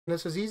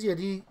This is easy at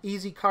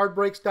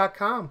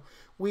easycardbreaks.com.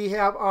 We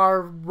have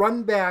our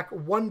run back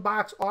one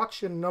box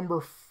auction number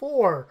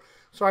 4.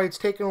 Sorry, it's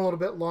taking a little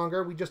bit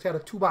longer. We just had a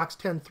 2-box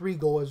 10-3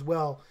 go as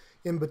well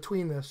in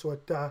between this. So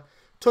it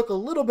took a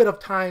little bit of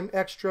time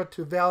extra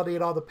to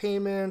validate all the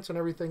payments and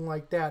everything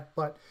like that.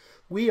 But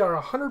we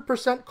are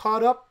 100%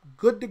 caught up,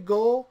 good to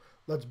go.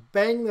 Let's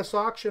bang this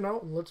auction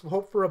out and let's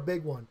hope for a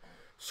big one.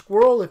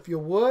 Squirrel, if you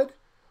would.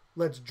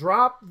 Let's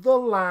drop the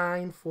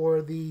line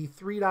for the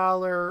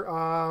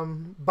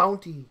 $3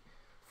 bounty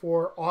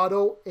for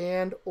auto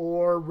and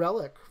or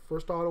relic.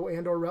 First auto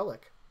and or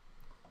relic.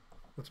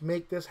 Let's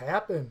make this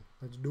happen.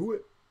 Let's do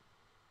it.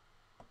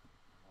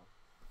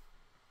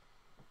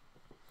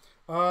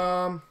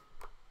 No,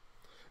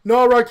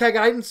 Rortega,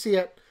 I didn't see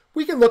it.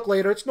 We can look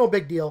later. It's no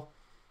big deal.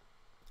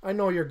 I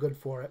know you're good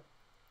for it.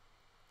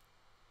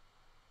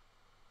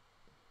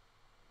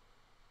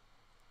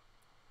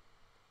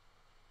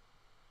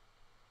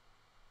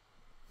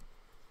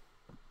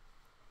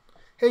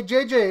 Hey,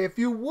 JJ, if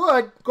you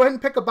would, go ahead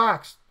and pick a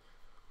box.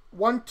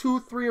 1,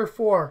 2, 3, or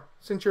 4,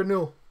 since you're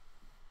new.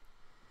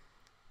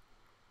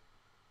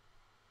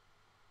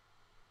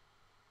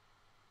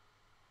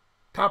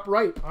 Top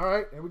right. All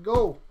right, there we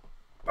go.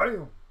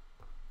 Bam.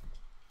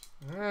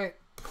 All right,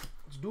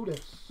 let's do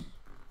this.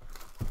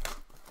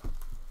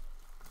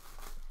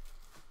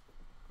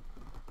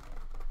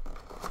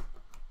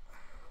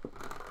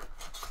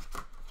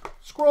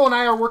 Squirrel and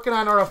I are working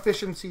on our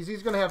efficiencies.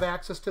 He's going to have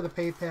access to the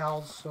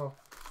PayPals, so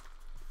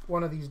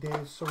one of these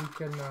days, so we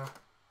can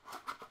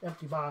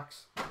empty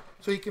box,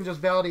 so you can just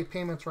validate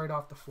payments right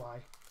off the fly.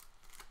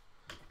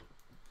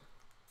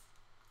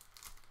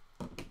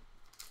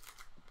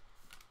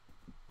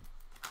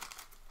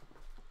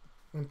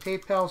 When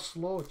PayPal's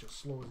slow, it just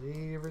slows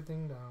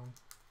everything down.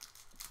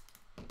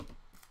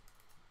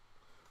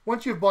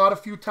 Once you've bought a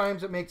few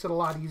times, it makes it a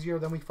lot easier.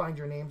 Then we find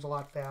your names a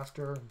lot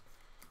faster, and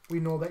we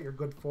know that you're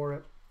good for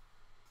it.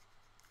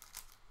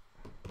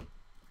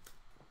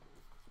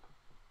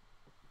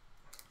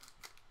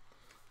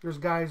 There's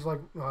guys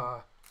like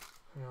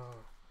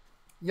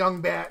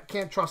Young Bat,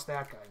 can't trust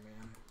that guy,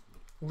 man.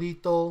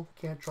 Lethal,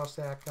 can't trust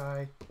that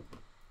guy.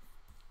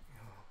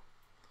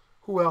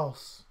 Who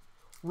else?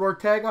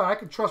 Rortega, I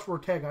can trust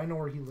Rortega. I know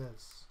where he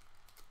lives.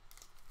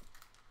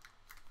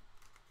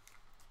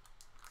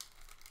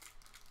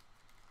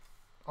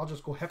 I'll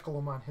just go heckle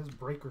him on his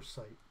breaker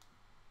site.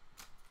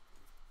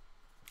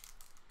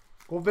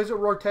 Go visit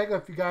Rortega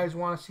if you guys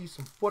want to see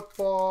some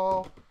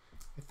football.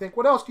 I think,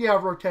 what else do you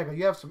have, Rortega?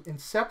 You have some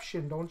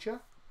Inception, don't you?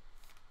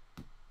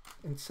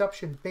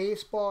 Inception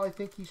Baseball, I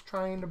think he's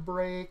trying to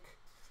break.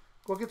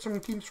 Go get some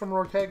teams from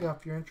Rortega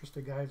if you're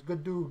interested, guys.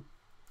 Good dude.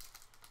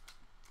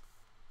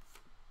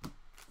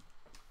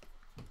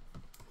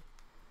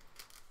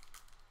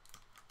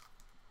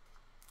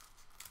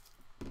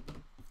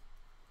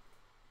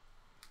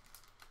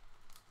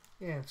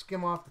 Yeah, and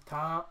skim off the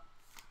top.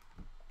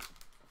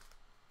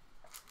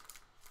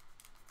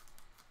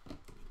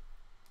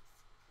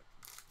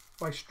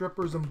 By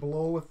strippers and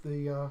blow with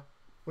the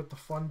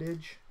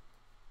fundage.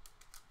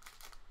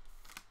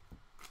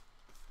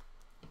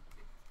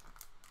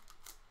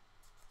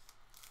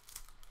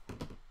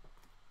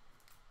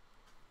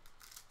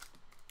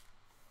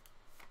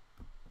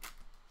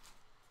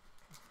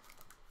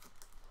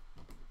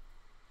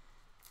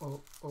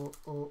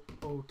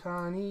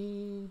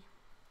 Ohtani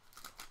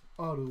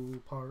auto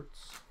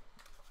parts.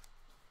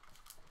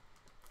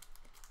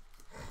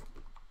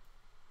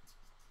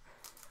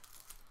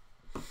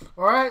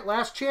 All right,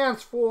 last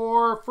chance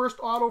for first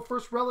auto,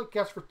 first relic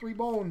guess for 3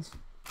 bones.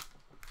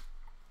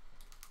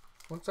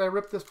 Once I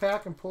rip this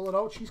pack and pull it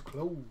out, she's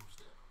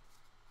closed.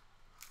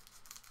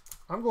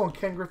 I'm going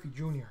Ken Griffey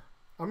Jr.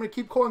 I'm going to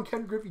keep calling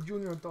Ken Griffey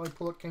Jr. until I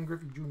pull up Ken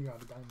Griffey Jr.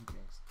 out of Diamond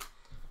Kings.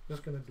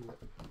 Just going to do it.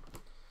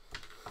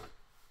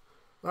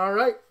 All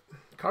right,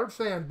 Card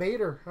fan,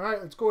 Bader. All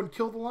right, let's go and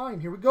kill the line.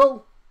 Here we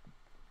go.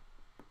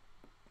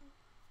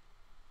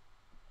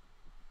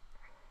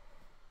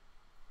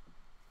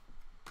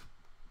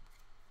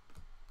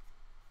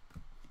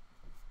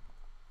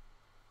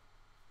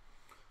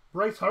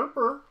 Bryce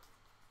Harper.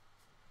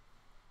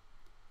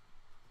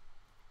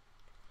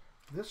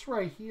 This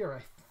right here,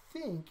 I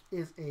think,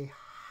 is a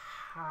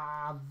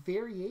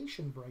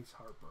variation Bryce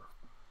Harper.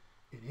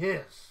 It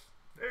is.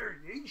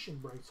 Variation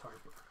Bryce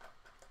Harper.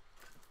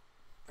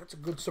 That's a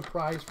good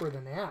surprise for the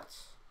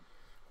Nats.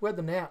 Who had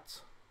the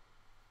Nats?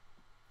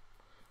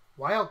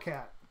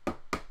 Wildcat.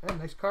 Yeah,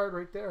 nice card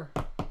right there.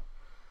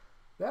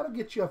 That'll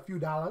get you a few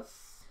dollars.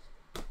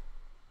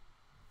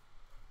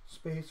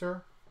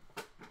 Spacer.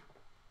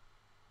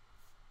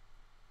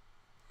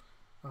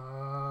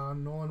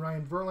 Nolan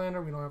Ryan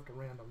Verlander. We don't have to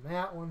random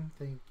that one.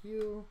 Thank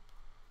you.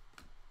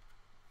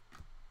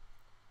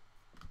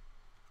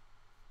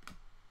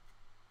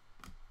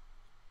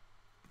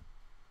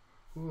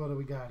 What do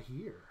we got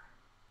here?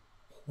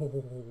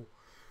 Oh.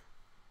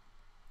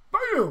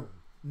 Boom!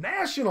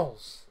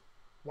 Nationals.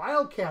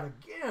 Wildcat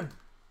again.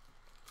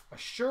 A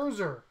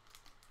Scherzer.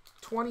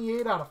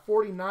 28 out of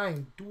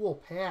 49. Dual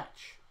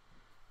patch.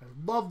 I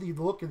love the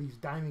look of these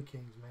Diamond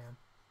Kings, man.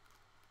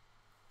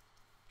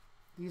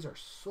 These are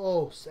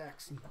so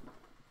sexy.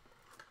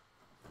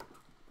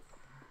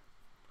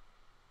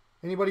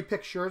 Anybody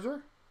pick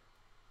Scherzer?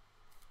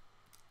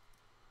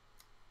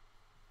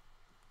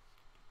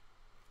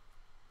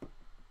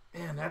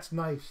 Man, that's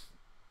nice.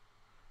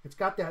 It's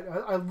got that.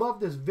 I love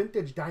this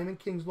vintage Diamond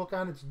Kings look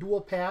on. It's dual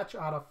patch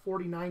out of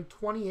 49,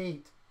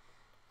 28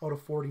 out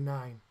of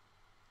 49.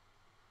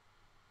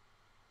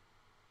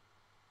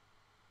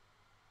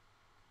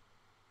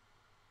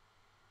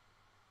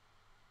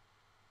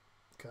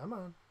 Come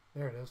on.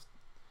 There it is.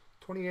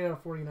 28 out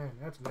of 49.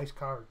 That's a nice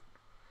card.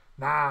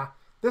 Nah.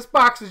 This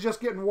box is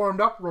just getting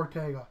warmed up,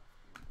 Ortega.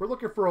 We're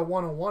looking for a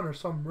 101 or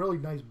some really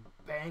nice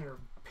banger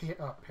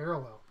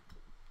parallel.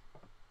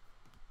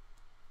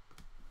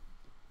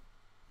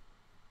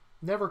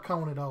 Never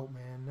count it out,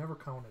 man. Never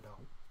count it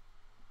out.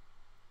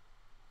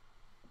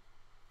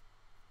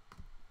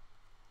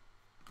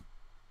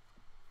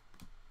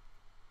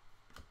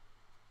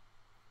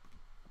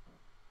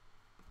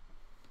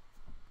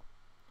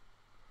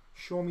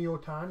 Show me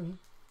Ohtani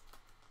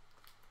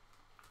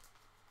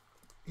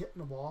hitting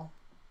the ball.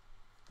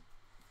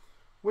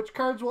 Which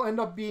cards will end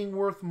up being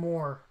worth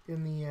more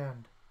in the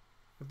end?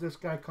 If this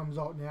guy comes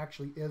out and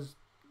actually is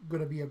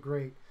going to be a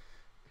great.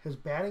 His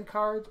batting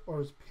cards or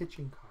his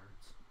pitching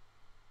cards?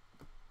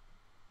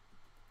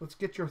 Let's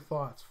get your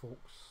thoughts,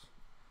 folks.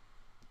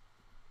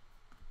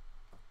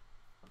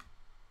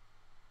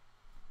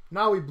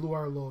 Now we blew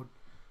our load.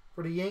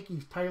 For the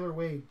Yankees, Tyler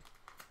Wade.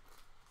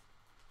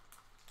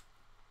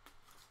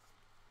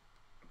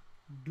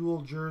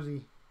 Dual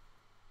jersey.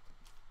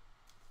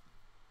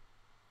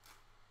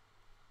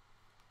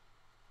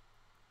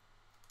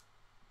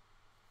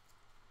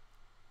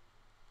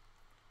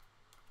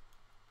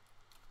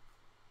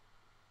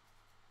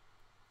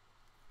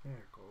 There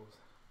it goes.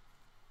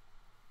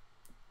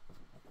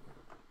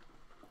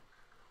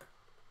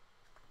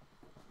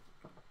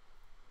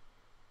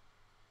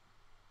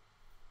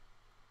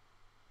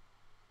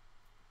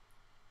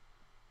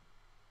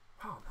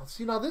 Wow, now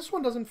see, now this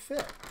one doesn't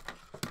fit.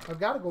 I've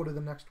got to go to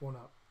the next one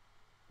up.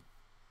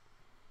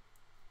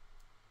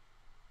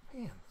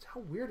 Man,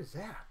 how weird is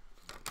that?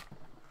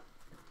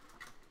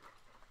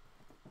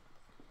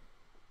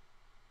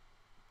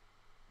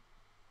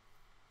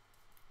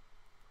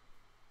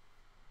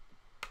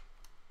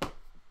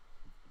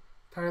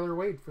 Tyler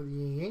Wade for the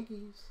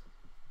Yankees.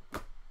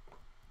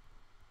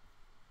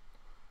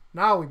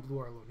 Now we blew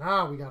our load.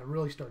 Now we got to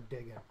really start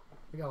digging.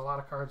 We got a lot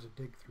of cards to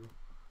dig through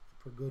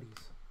for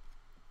goodies.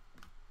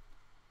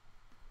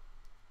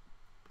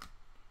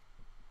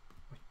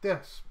 Like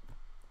this.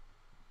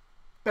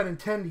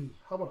 Benintendi.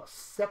 How about a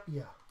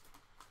sepia?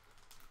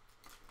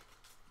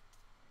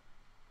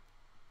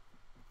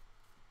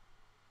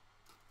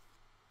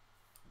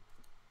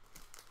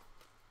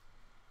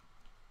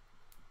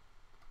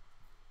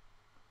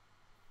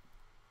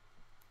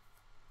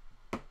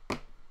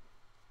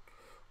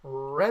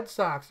 Red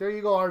Sox. There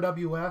you go,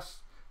 RWS.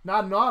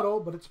 Not an auto,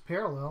 but it's a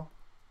parallel.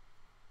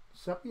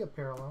 Sepia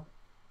parallel.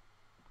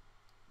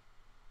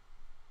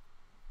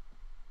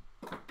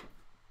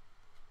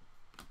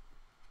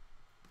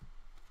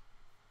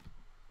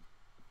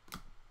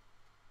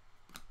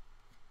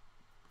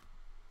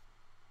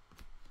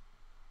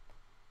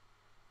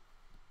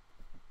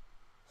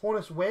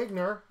 Honus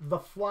Wagner, the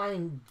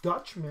Flying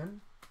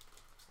Dutchman.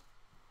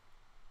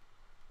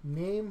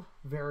 Name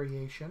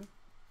variation.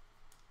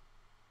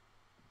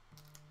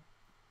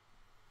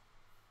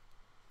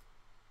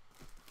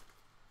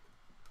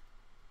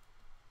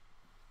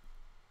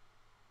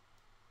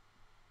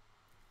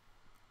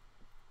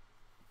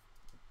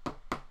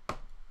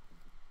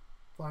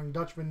 Flying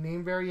Dutchman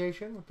name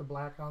variation with the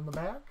black on the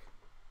back.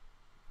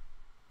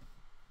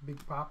 Big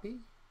Papi,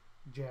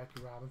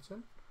 Jackie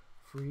Robinson,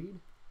 Fried,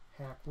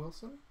 Hack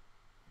Wilson.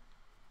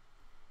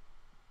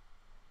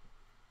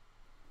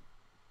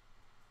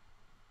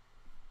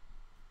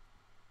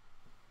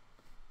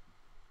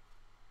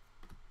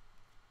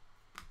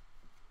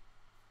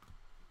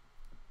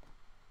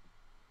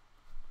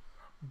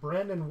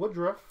 Brandon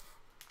Woodruff,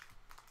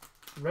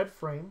 red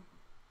frame.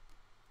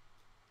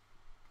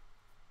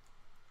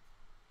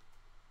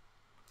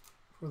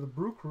 For the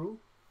Brew Crew.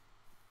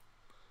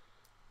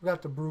 We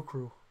got the Brew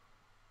Crew.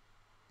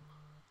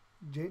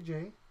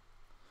 JJ.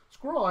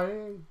 Squirrel,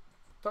 I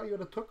thought you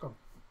would have took him.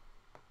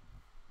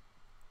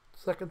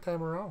 Second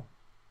time around.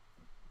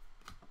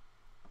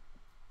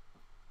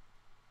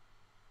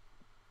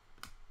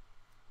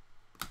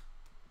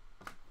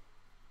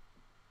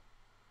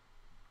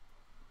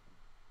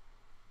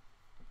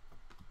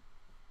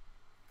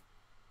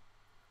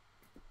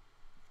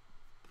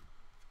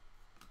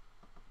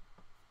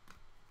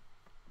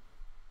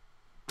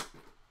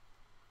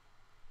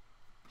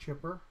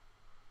 Chipper.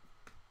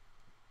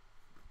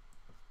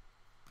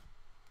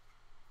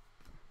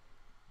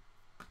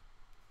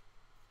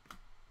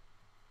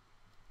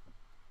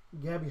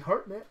 Gabby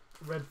Hartnett,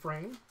 red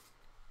frame.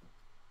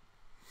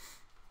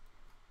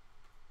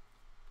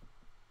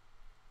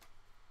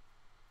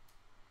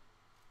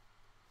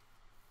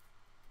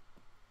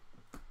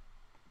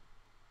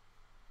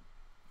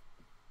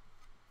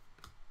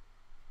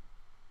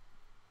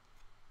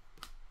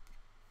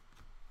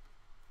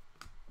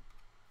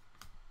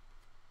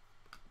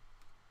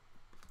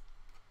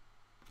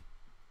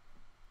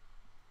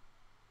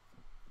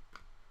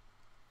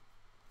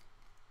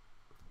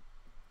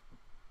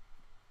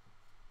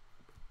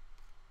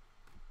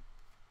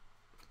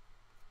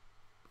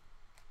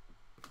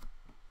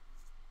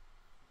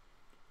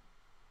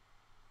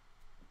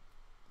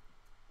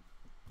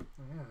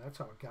 That's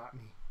how it got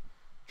me.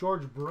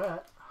 George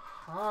Brett,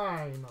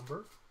 high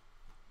number.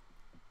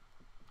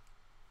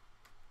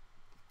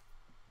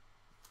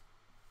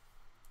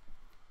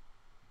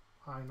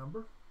 High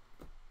number.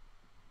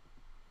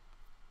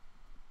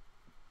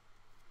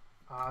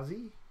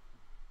 Ozzy.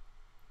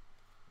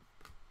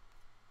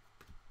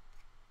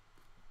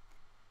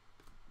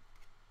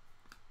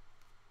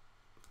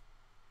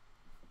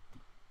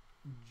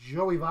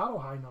 Joey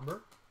Votto, high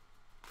number.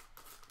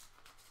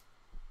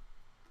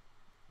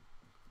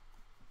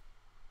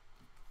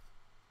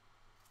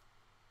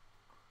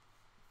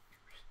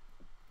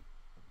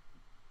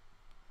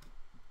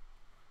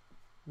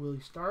 Willie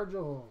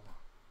Stargell.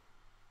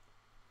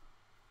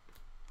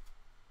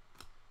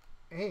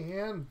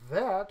 And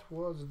that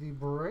was the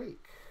break.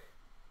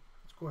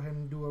 Let's go ahead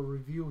and do a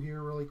review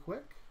here really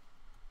quick.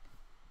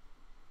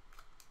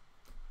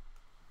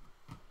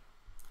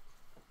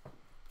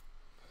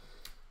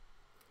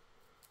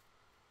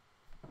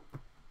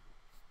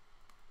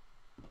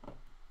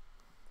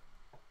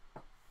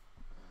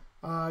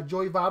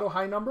 Joey Votto,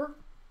 high number.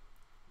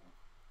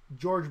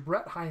 George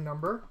Brett, high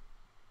number.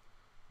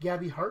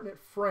 Gabby Hartnett,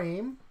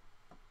 frame.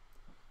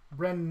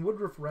 Brandon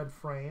Woodruff, red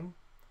frame.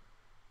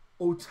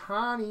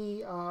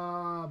 Ohtani,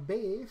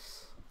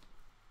 base.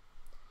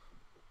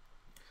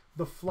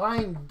 The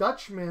Flying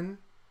Dutchman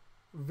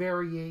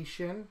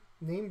variation,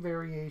 name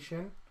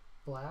variation,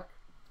 black.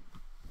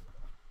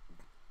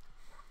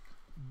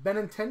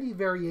 Benintendi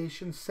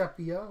variation,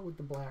 sepia with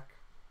the black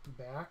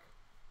back.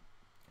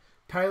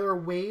 Tyler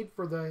Wade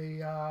for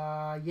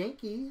the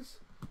Yankees,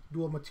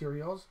 dual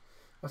materials.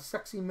 A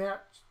sexy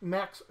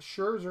Max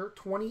Scherzer,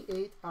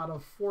 28 out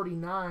of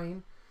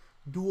 49,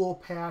 dual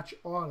patch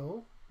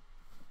auto.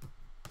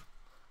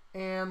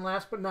 And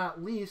last but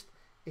not least,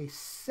 a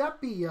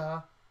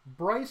sepia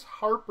Bryce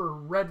Harper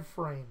red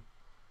frame.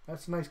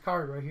 That's a nice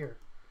card right here.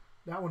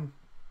 That one,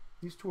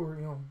 these two are,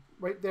 you know,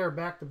 right there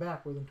back to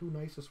back were the two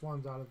nicest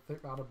ones out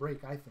of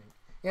break, I think.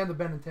 And the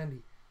Benintendi.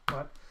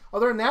 But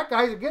other than that,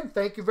 guys, again,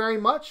 thank you very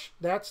much.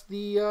 That's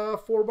the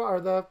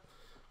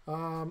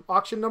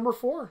auction number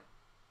 4.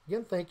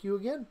 Again, thank you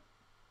again.